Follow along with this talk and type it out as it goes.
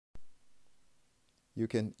You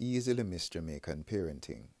can easily miss Jamaican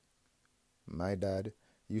parenting. My dad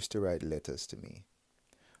used to write letters to me.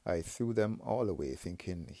 I threw them all away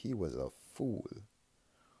thinking he was a fool.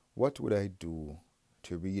 What would I do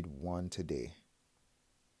to read one today?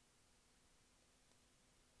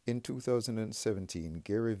 In 2017,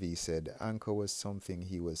 Gary Vee said Anchor was something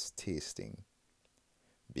he was tasting.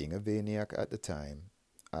 Being a Vaniac at the time,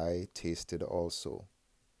 I tasted also.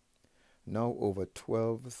 Now over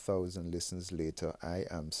 12,000 listens later, I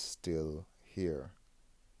am still here.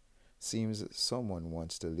 Seems someone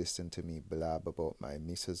wants to listen to me blab about my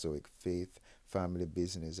Mesozoic faith, family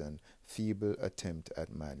business, and feeble attempt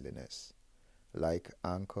at manliness. Like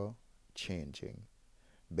Anchor, changing.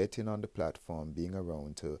 Betting on the platform being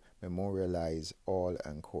around to memorialize all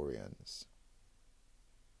Anchorians.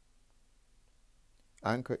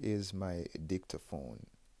 Anchor is my dictaphone,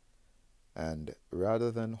 and rather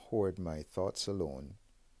than hoard my thoughts alone,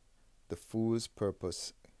 the fool's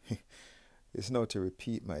purpose is now to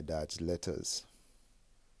repeat my dad's letters.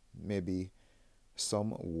 Maybe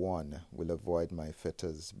someone will avoid my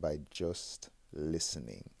fetters by just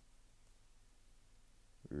listening.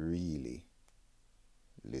 Really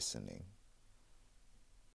listening.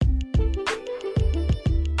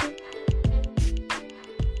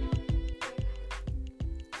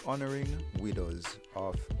 Honoring widows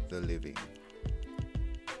of the living.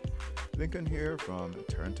 Lincoln here from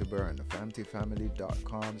Turn to Burn,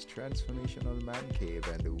 FamilyFamily.com's Transformational Man Cave,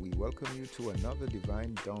 and we welcome you to another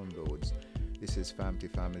Divine Downloads. This is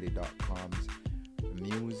FamilyFamily.com's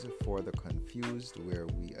News for the Confused, where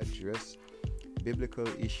we address biblical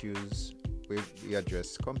issues, we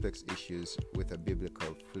address complex issues with a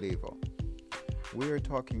biblical flavor. We are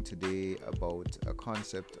talking today about a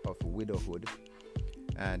concept of widowhood,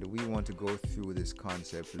 and we want to go through this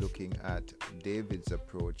concept looking at David's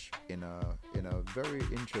approach in a very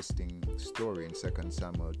interesting story in 2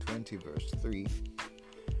 Samuel 20 verse 3.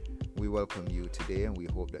 We welcome you today and we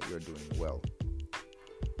hope that you're doing well.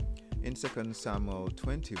 In 2 Samuel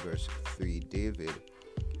 20 verse 3, David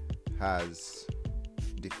has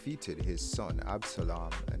defeated his son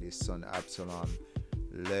Absalom, and his son Absalom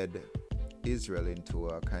led Israel into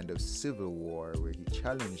a kind of civil war where he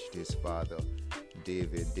challenged his father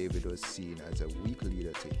David. David was seen as a weak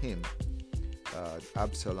leader to him.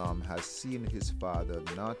 Absalom has seen his father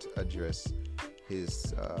not address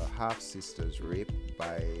his half-sister's rape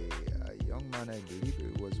by a young man, I believe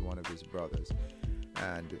it was one of his brothers.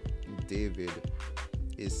 And David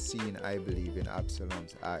is seen, I believe, in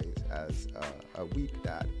Absalom's eyes as a weak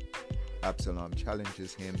dad. Absalom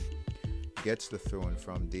challenges him, gets the throne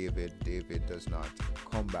from David. David does not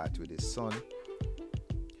combat with his son.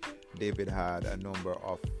 David had a number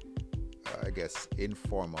of,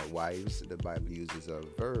 informal wives. The Bible uses a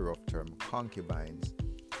very rough term, concubines.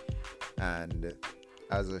 And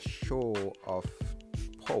as a show of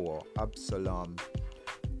power, Absalom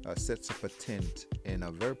sets up a tent in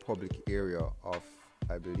a very public area of,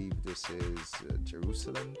 I believe this is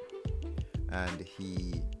Jerusalem. And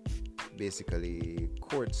he basically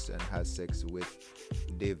courts and has sex with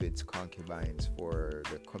David's concubines for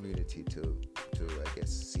the community to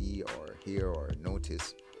see or hear or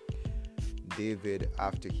notice. David,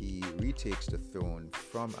 after he retakes the throne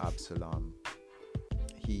from Absalom,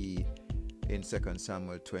 he, in 2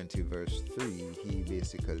 Samuel 20 verse 3, he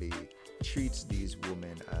basically treats these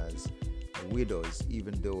women as widows,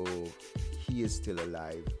 even though he is still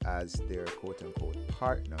alive, as their quote-unquote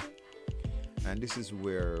partner. And this is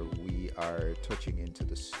where we are touching into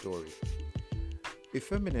the story.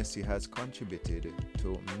 Effeminacy has contributed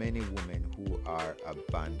to many women who are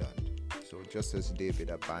abandoned. So just as David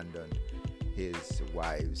abandoned his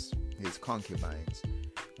wives, his concubines,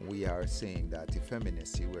 we are saying that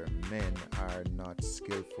effeminacy, where men are not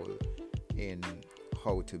skillful in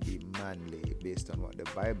how to be manly based on what the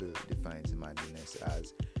Bible defines manliness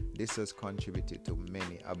as, this has contributed to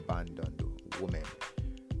many abandoned women.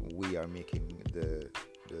 We are making the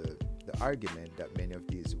argument that many of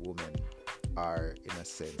these women are, in a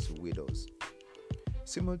sense, widows.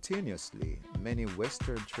 Simultaneously, many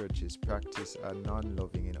Western churches practice a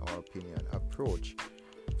non-loving, in our opinion, approach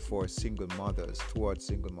towards single mothers,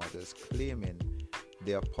 claiming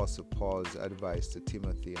the Apostle Paul's advice to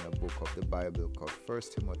Timothy in a book of the Bible called 1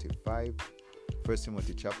 Timothy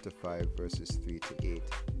chapter 5, verses 3 to 8.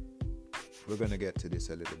 We're going to get to this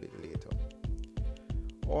a little bit later.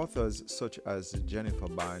 Authors such as Jennifer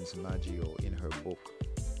Barnes Maggio in her book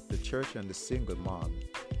The Church and the Single Mom,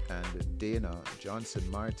 and Dana Johnson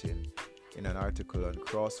Martin in an article on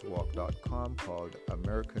crosswalk.com called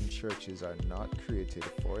American Churches Are Not Created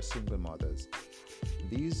for Single Mothers,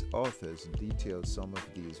 These authors detail some of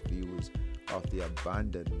these views of the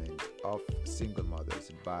abandonment of single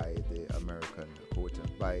mothers by the American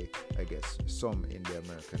by, I guess, some in the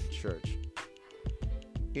American church.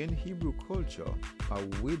 In Hebrew culture, a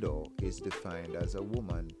widow is defined as a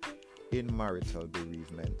woman in marital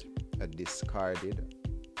bereavement, a discarded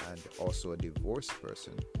and also a divorced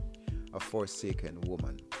person, a forsaken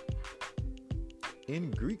woman.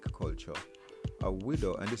 In Greek culture, a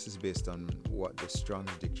widow, and this is based on what the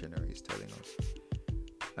Strong's Dictionary is telling us.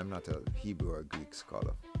 I'm not a Hebrew or Greek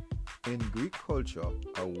scholar. In Greek culture,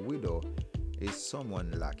 a widow is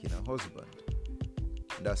someone lacking a husband.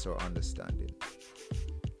 That's our understanding.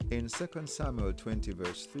 In 2 Samuel 20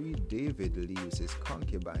 verse 3, David leaves his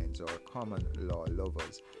concubines or common law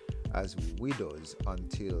lovers as widows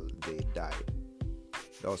until they died.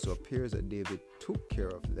 It also appears that David took care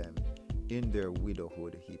of them in their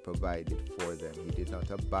widowhood. He provided for them. He did not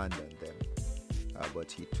abandon them,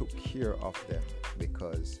 but he took care of them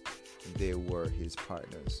because they were his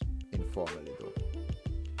partners, informally though.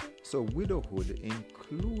 So widowhood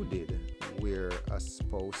included where a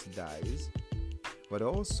spouse dies, but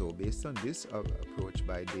also based on this approach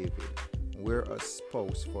by David, where a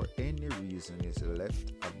spouse for any reason is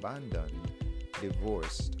left abandoned,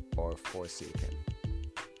 divorced, or forsaken.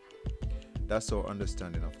 That's our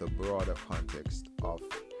understanding of the broader context of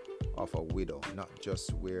a widow, not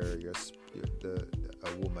just where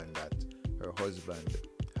a woman that her husband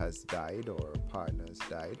has died or partner has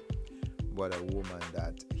died, but a woman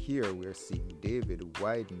that here we're seeing David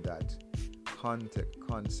widen that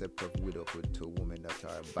concept of widowhood to women that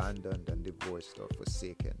are abandoned and divorced or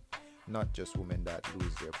forsaken, not just women that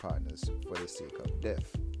lose their partners for the sake of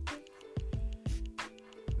death.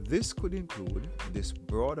 This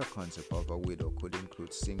broader concept of a widow could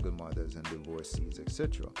include single mothers and divorcees,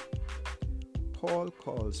 etc. Paul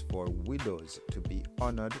calls for widows to be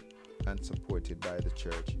honored and supported by the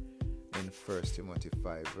church in 1 Timothy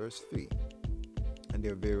 5 verse 3. And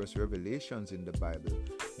there are various revelations in the Bible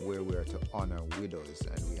where we are to honor widows,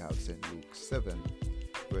 and we have St. Luke 7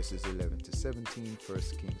 verses 11 to 17, 1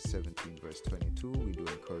 Kings 17 verse 22. We do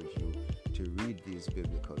encourage you to read these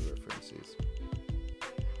biblical references.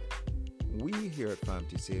 We here at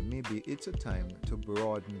FAMT say maybe it's a time to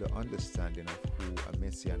broaden the understanding of who a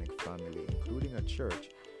messianic family, including a church,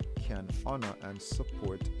 can honor and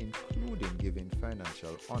support, including giving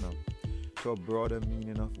financial honor to a broader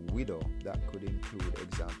meaning of widow that could include,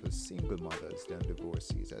 example, single mothers than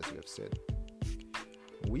divorcees, as we have said.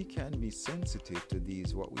 We can be sensitive to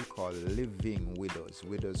these what we call living widows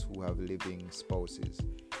who have living spouses.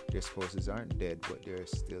 Their spouses aren't dead, but they're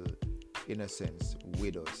still, in a sense,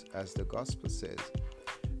 widows, as the gospel says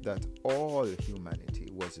that all humanity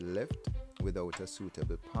was left without a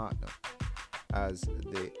suitable partner, as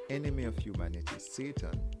the enemy of humanity,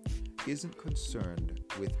 Satan, isn't concerned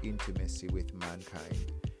with intimacy with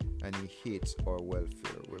mankind, and he hates our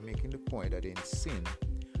welfare. We're making the point that in sin,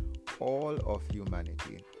 all of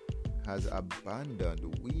humanity has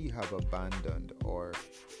abandoned, we have abandoned our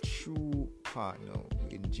true partner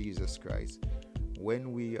in Jesus Christ.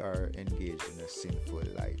 When we are engaged in a sinful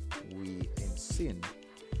life, we in sin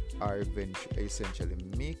are essentially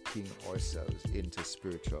making ourselves into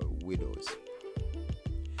spiritual widows.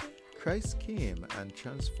 Christ came and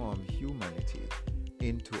transformed humanity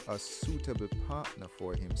into a suitable partner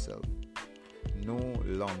for himself, no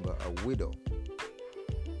longer a widow.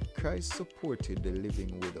 Christ supported the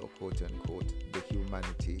living widow, quote unquote, the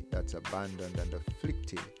humanity that's abandoned and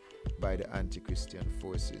afflicted by the anti-Christian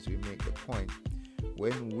forces. We make the point,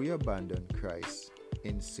 when we abandon Christ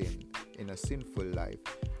in sin, in a sinful life,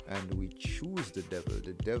 and we choose the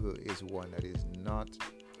devil is one that is not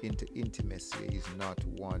into intimacy, is not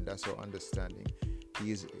one. That's our understanding.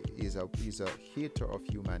 He is a hater of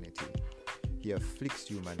humanity. He afflicts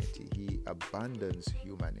humanity. He abandons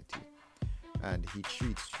humanity. And he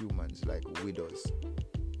treats humans like widows.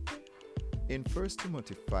 In 1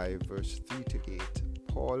 Timothy 5 verse 3 to 8,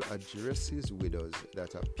 Paul addresses widows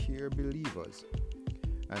that appear believers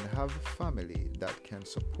and have a family that can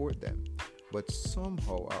support them, but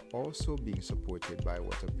somehow are also being supported by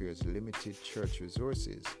what appears limited church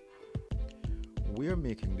resources. We are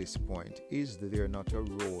making this point, is there not a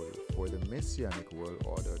role for the messianic world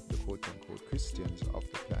order, the quote-unquote Christians of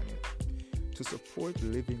the planet, to support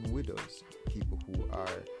living widows, people who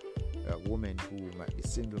are women who might be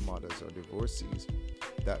single mothers or divorcees,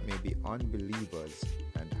 that may be unbelievers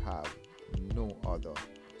and have no other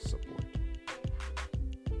support?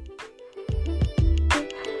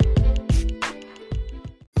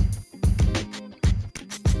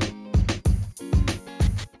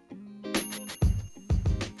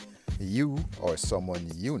 You or someone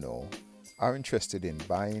you know are interested in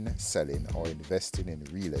buying, selling, or investing in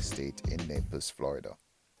real estate in Naples, Florida,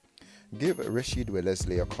 give Rashid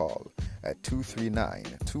Wellesley a call at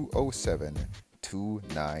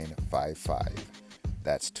 239-207-2955.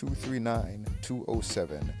 That's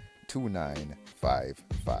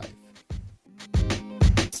 239-207-2955.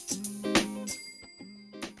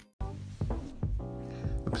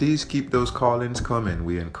 Please keep those call-ins coming.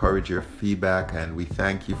 We encourage your feedback and we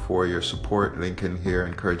thank you for your support. Lincoln here,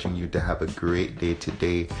 encouraging you to have a great day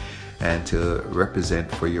today and to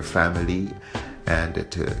represent for your family and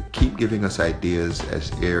to keep giving us ideas as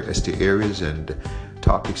to areas and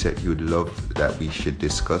topics that you'd love that we should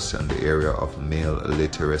discuss in the area of male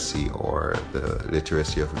literacy or the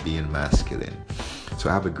literacy of being masculine. So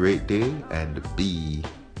have a great day and be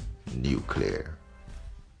nuclear.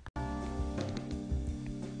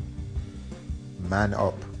 Man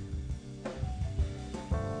up.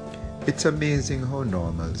 It's amazing how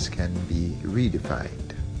normals can be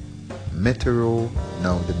redefined. Metro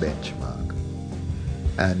now the benchmark.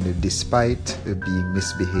 And despite being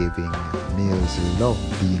misbehaving, males love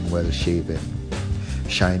being well shaven.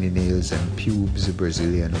 Shiny nails and pubes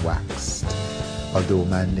Brazilian waxed. Although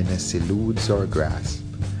manliness eludes or grasp,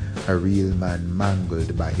 a real man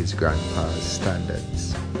mangled by his grandpa's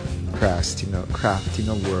standards. Crafting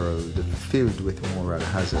a world filled with moral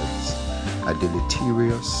hazards, a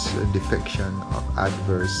deleterious defection of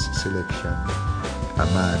adverse selection. A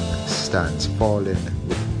man stands fallen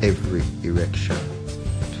with every erection.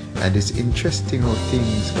 And it's interesting how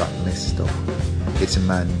things got messed up. It's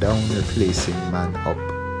man down replacing man up.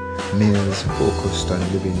 Males focused on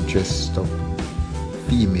living dressed up.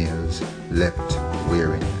 Females left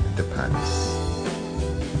wearing the pants.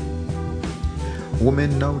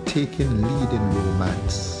 Women now taking lead in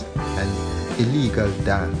romance and illegal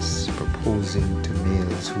dance, proposing to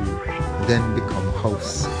males who then become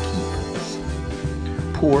housekeepers.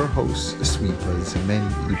 Poor house sweepers, men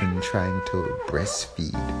even trying to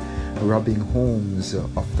breastfeed, robbing homes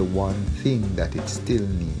of the one thing that it still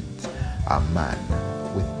needs, a man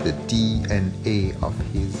with the DNA of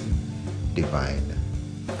his divine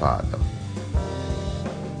father.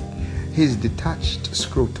 His detached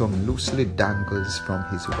scrotum loosely dangles from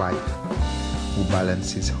his wife, who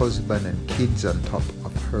balances husband and kids on top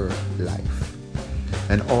of her life.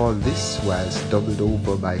 And all this whilst doubled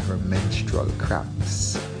over by her menstrual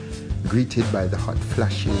cramps, greeted by the hot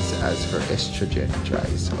flashes as her estrogen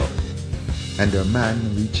dries up. And her man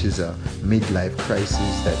reaches a midlife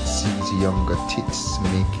crisis that sees younger tits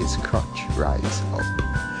make his crotch rise up.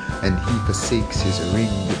 And he forsakes his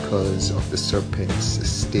ring because of the serpent's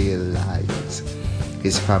stale lies.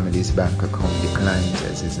 His family's bank account declines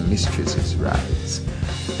as his mistresses rise.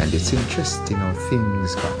 And it's interesting how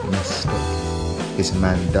things got messed up. His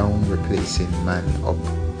man down replacing man up.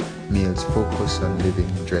 Males focus on living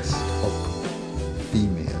dressed up.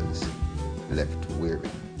 Females left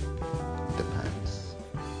wearing the pants.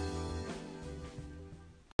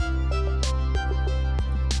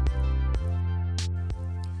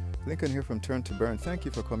 Lincoln here from Turn to Burn. Thank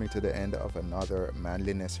you for coming to the end of another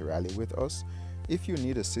manliness rally with us. If you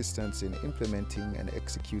need assistance in implementing and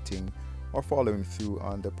executing or following through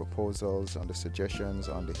on the proposals, on the suggestions,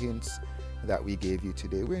 on the hints that we gave you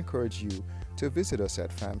today, we encourage you to visit us at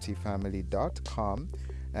famtfamily.com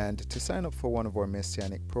and to sign up for one of our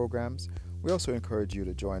messianic programs. We also encourage you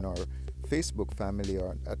to join our Facebook family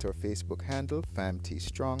or at our Facebook handle,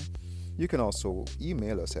 FamTStrong. You can also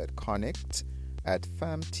email us at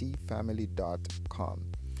connect@famtfamily.com.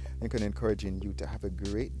 Lincoln encouraging you to have a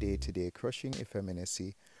great day today, crushing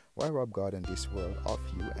effeminacy while rob God and this world of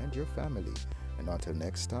you and your family. And until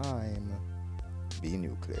next time, be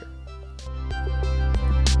nuclear.